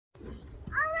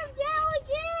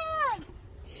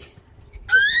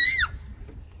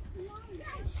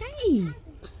key. Let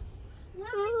me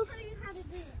show you how to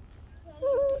do it. So,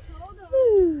 hold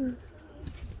on.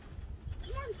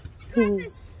 Come on, grab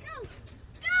this. Go.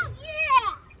 Go. Yeah.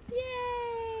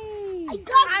 Yay. I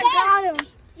got him.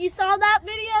 You saw that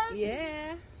video?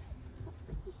 Yeah.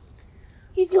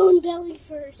 He's going belly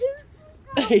first.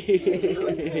 He's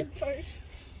going head first.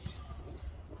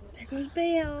 There goes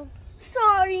Belle.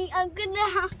 Sorry, I'm gonna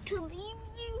have to leave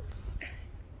you.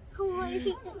 Oh my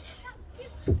God.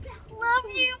 Love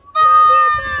you. Bye.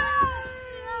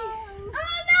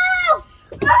 Oh no!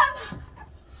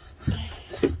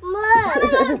 Mom!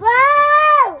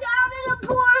 Down in the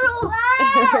portal.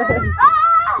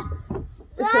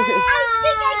 I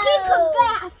think I can come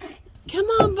back. Come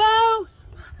on, Bo.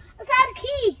 I found a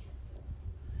key.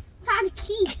 Found a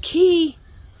key. A key.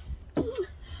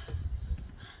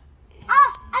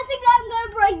 I think I'm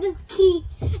gonna break this key.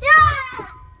 Yeah!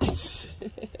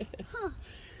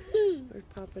 There's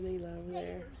Papa and Eli over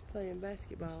there playing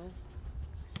basketball.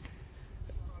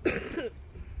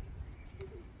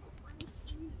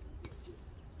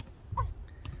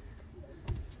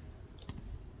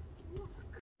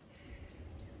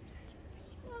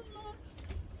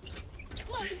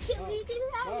 Mom, can we do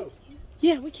that?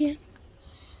 Yeah, we can.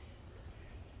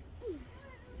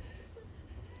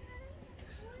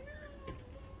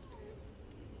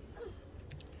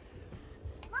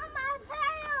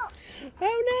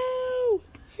 Oh no!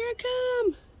 Here I come!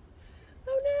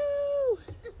 Oh no!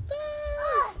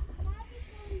 Ah!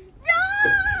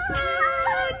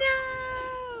 Oh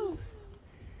no!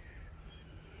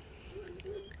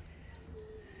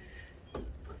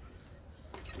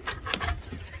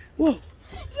 Whoa! Yay!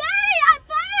 I'm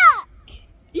back!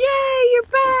 Yay! You're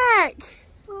back!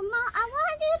 Mama, I want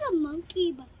to do the monkey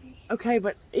bars. Okay,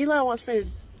 but Eli wants me to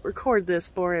record this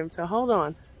for him, so hold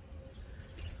on.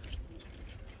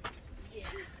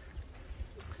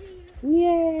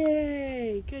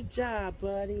 Yay! Good job,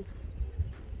 buddy.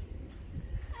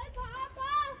 Hey,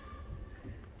 Papa!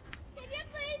 Can you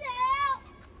please help?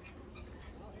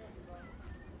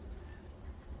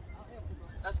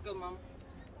 Let's go, Mom.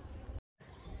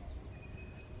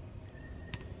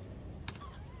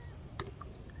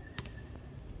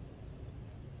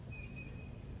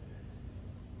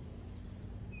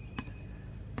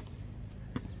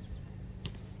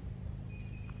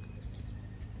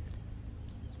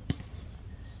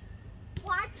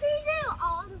 Watch me do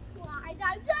all the slides.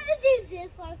 I'm gonna do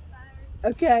this one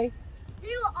first. Okay.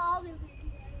 Do all the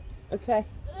videos. Okay.